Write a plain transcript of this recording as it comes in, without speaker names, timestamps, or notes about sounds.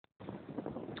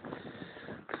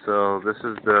So this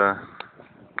is the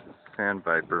Sand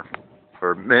Viper,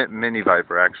 or Mini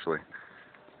Viper actually.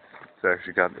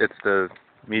 It's the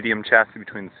medium chassis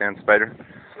between the Sand Spider,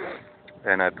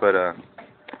 and I put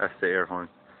that's the air horn.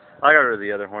 I got rid of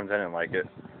the other horns, I didn't like it.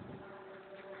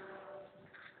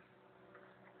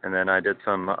 And then I did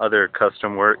some other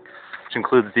custom work, which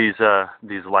includes these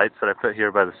lights that I put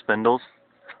here by the spindles.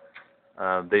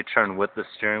 They turn with the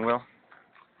steering wheel,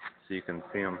 so you can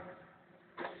see them.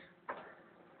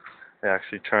 They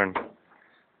actually turn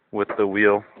with the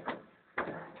wheel.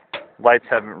 Lights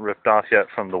haven't ripped off yet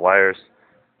from the wires,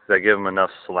 because I give them enough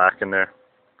slack in there.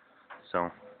 So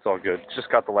it's all good.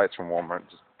 Just got the lights from Walmart.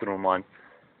 Just threw them on.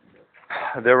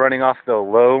 They're running off the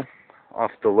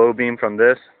low beam from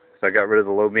this. So I got rid of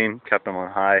the low beam, kept them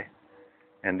on high.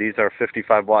 And these are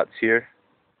 55 watts here.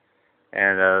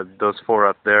 And those four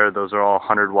up there, those are all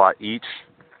 100 watt each.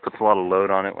 Puts a lot of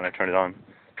load on it when I turn it on.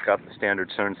 Got the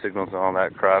standard turn signals and all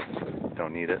that crap.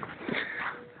 Don't need it.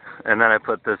 And then I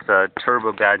put this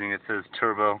turbo badging. It says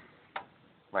turbo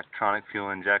electronic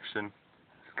fuel injection.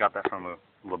 Got that from a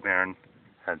LeBaron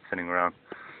had sitting around.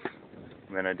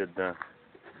 And then I did the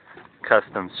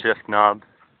custom shift knob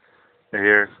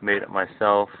here, made it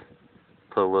myself.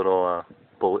 Put a little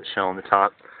bullet shell on the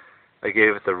top. I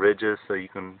gave it the ridges so you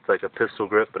can, it's like a pistol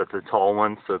grip, but it's a tall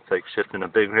one, so it's like shifting a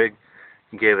big rig.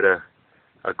 Gave it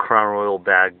a Crown Royal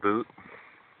bag boot.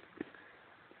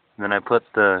 And then I put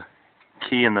the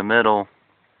key in the middle.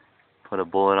 Put a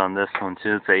bullet on this one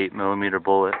too. It's an 8mm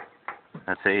bullet.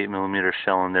 That's an 8mm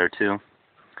shell in there too.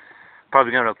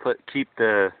 Probably gonna put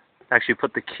the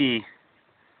key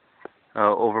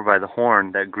over by the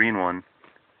horn, that green one,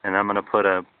 and I'm gonna put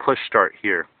a push start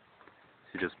here.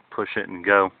 So you just push it and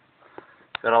go.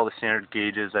 Got all the standard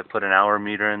gauges. I put an hour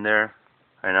meter in there.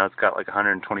 Right now it's got like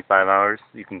 125 hours.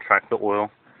 You can track the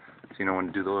oil, so you know when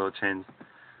to do the oil change.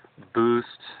 Boost,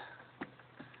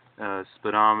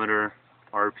 speedometer,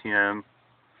 RPM,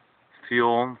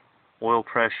 fuel, oil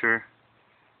pressure,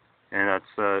 and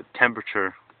that's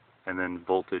temperature, and then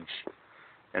voltage,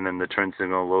 and then the turn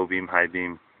signal, low beam, high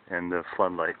beam, and the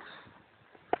floodlights.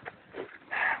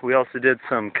 We also did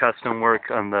some custom work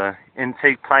on the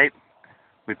intake pipe.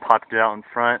 We popped it out in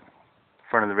front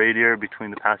of the radiator between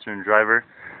the passenger and driver.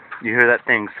 You hear that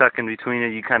thing sucking between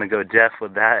it, you kind of go deaf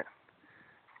with that.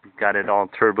 Got it all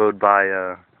turboed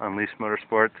by Unleashed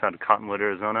Motorsports out of Cottonwood,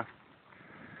 Arizona.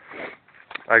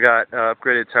 I got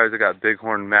upgraded tires. I got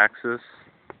Bighorn Maxxis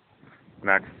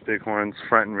Bighorns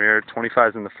front and rear,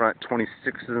 25s in the front,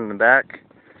 26s in the back,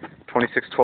 26